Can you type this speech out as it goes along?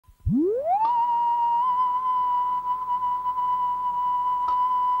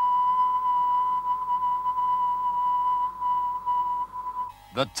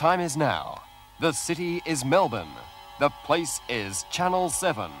The time is now. The city is Melbourne. The place is Channel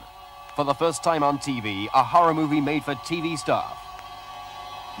 7. For the first time on TV, a horror movie made for TV staff.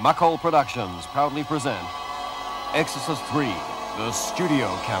 Muckhole Productions proudly present Exorcist 3, The Studio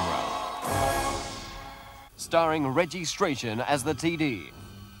Camera. Starring Reggie Strachan as the TD.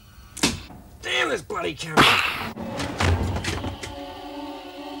 Damn this bloody camera!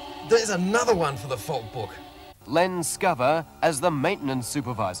 There's another one for the fault book. Len Scover as the maintenance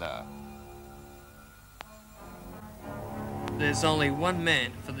supervisor. There's only one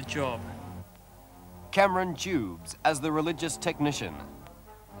man for the job. Cameron Tubes as the religious technician.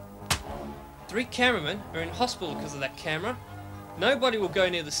 3 cameramen are in hospital because of that camera. Nobody will go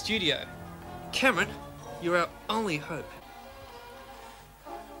near the studio. Cameron, you're our only hope.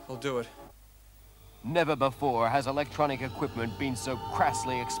 I'll do it. Never before has electronic equipment been so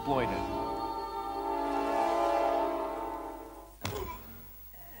crassly exploited.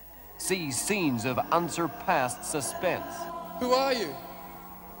 See scenes of unsurpassed suspense. Who are you?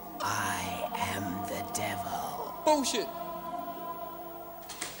 I am the devil. Bullshit!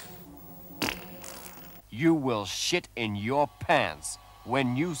 You will shit in your pants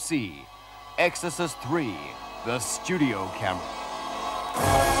when you see Exorcist 3, The Studio Camera.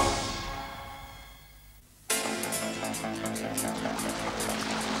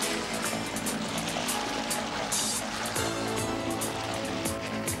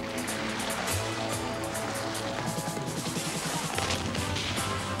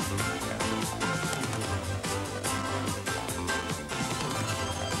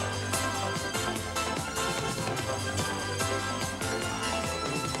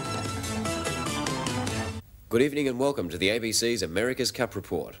 Good evening and welcome to the ABC's America's Cup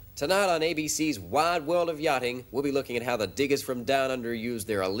Report. Tonight on ABC's Wide World of Yachting, we'll be looking at how the diggers from down under used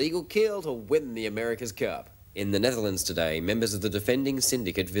their illegal keel to win the America's Cup. In the Netherlands today, members of the defending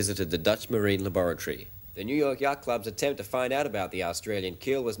syndicate visited the Dutch Marine Laboratory. The New York Yacht Club's attempt to find out about the Australian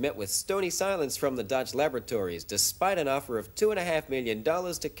keel was met with stony silence from the Dutch laboratories, despite an offer of $2.5 million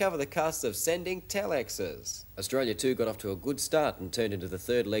to cover the costs of sending telexes. Australia 2 got off to a good start and turned into the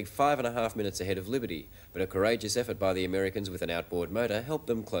third leg 5.5 minutes ahead of Liberty, but a courageous effort by the Americans with an outboard motor helped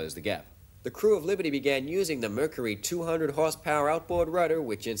them close the gap. The crew of Liberty began using the Mercury 200 horsepower outboard rudder,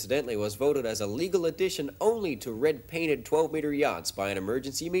 which incidentally was voted as a legal addition only to red-painted 12-meter yachts by an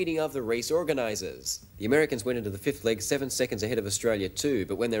emergency meeting of the race organizers. The Americans went into the fifth leg 7 seconds ahead of Australia 2,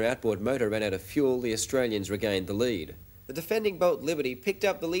 but when their outboard motor ran out of fuel, the Australians regained the lead. The defending boat Liberty picked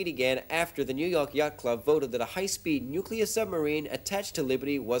up the lead again after the New York Yacht Club voted that a high-speed nuclear submarine attached to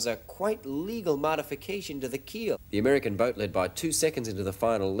Liberty was a quite legal modification to the keel. The American boat led by 2 seconds into the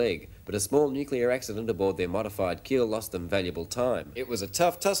final leg, but a small nuclear accident aboard their modified keel lost them valuable time. It was a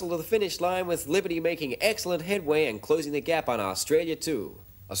tough tussle to the finish line, with Liberty making excellent headway and closing the gap on Australia 2.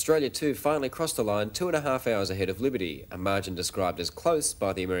 Australia 2 finally crossed the line 2.5 hours ahead of Liberty, a margin described as close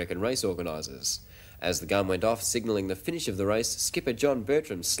by the American race organisers. As the gun went off, signalling the finish of the race, skipper John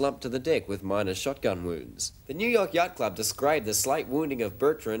Bertram slumped to the deck with minor shotgun wounds. The New York Yacht Club described the slight wounding of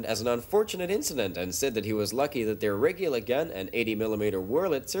Bertrand as an unfortunate incident and said that he was lucky that their regular gun, an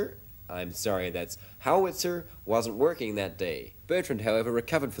 80mm howitzer, wasn't working that day. Bertrand, however,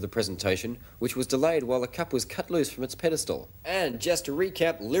 recovered for the presentation, which was delayed while the cup was cut loose from its pedestal. And just to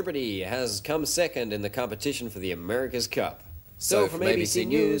recap, Liberty has come second in the competition for the America's Cup. So from ABC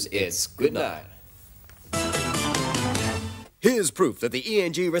News, it's good night. Here's proof that the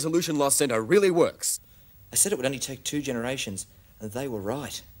ENG Resolution Loss Centre really works. I said it would only take 2 generations, and they were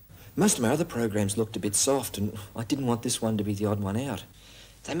right. Most of my other programs looked a bit soft, and I didn't want this one to be the odd one out.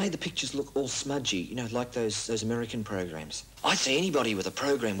 They made the pictures look all smudgy, you know, like those American programs. I'd say anybody with a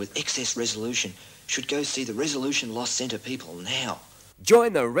program with excess resolution should go see the Resolution Loss Centre people now.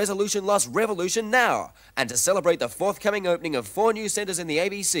 Join the Resolution Loss Revolution now! And to celebrate the forthcoming opening of 4 new centres in the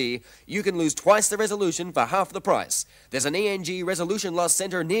ABC, you can lose twice the resolution for half the price. There's an ENG Resolution Loss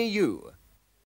Centre near you.